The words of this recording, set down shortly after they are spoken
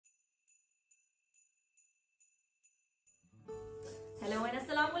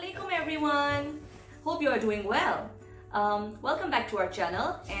everyone. Hope you are doing well. Welcome back to our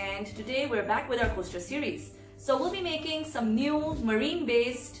channel, and today we're back with our coaster series. So we'll be making some new marine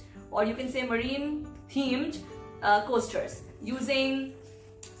based, or you can say marine themed coasters using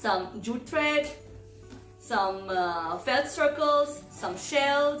some jute thread, some felt circles, some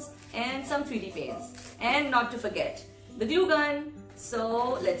shells, and some 3D paints. And not to forget the glue gun.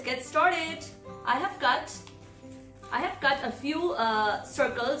 So let's get started. I have cut a few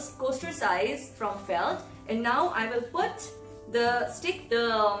circles coaster size from felt, and now I will stick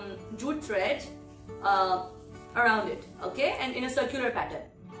the jute thread around it, okay, and in a circular pattern.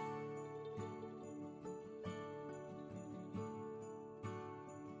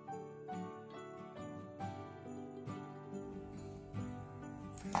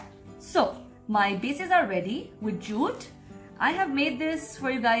 So my bases are ready with jute. I have made this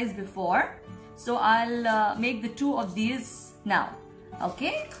for you guys before, so I'll make the two of these now.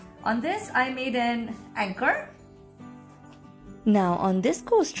 Okay, on this I made an anchor. Now on this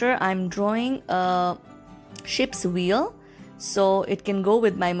coaster I'm drawing a ship's wheel so it can go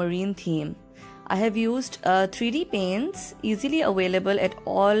with my marine theme. I have used 3D paints easily available at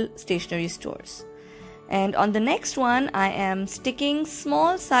all stationery stores. And on the next one I am sticking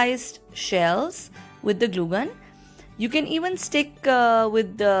small sized shells with the glue gun. You can even stick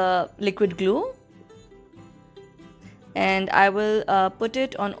with the liquid glue, and I will put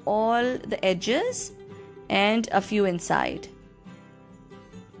it on all the edges and a few inside.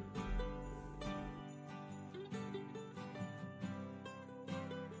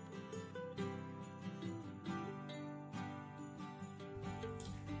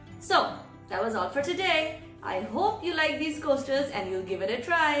 So that was all for today. I hope you like these coasters and you'll give it a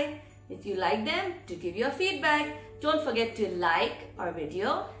try. If you like them, to give your feedback, don't forget to like our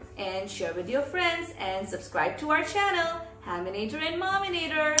video and share with your friends and subscribe to our channel, Haminator and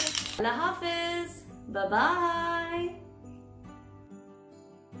Mominator. Allah Hafiz. Bye-bye.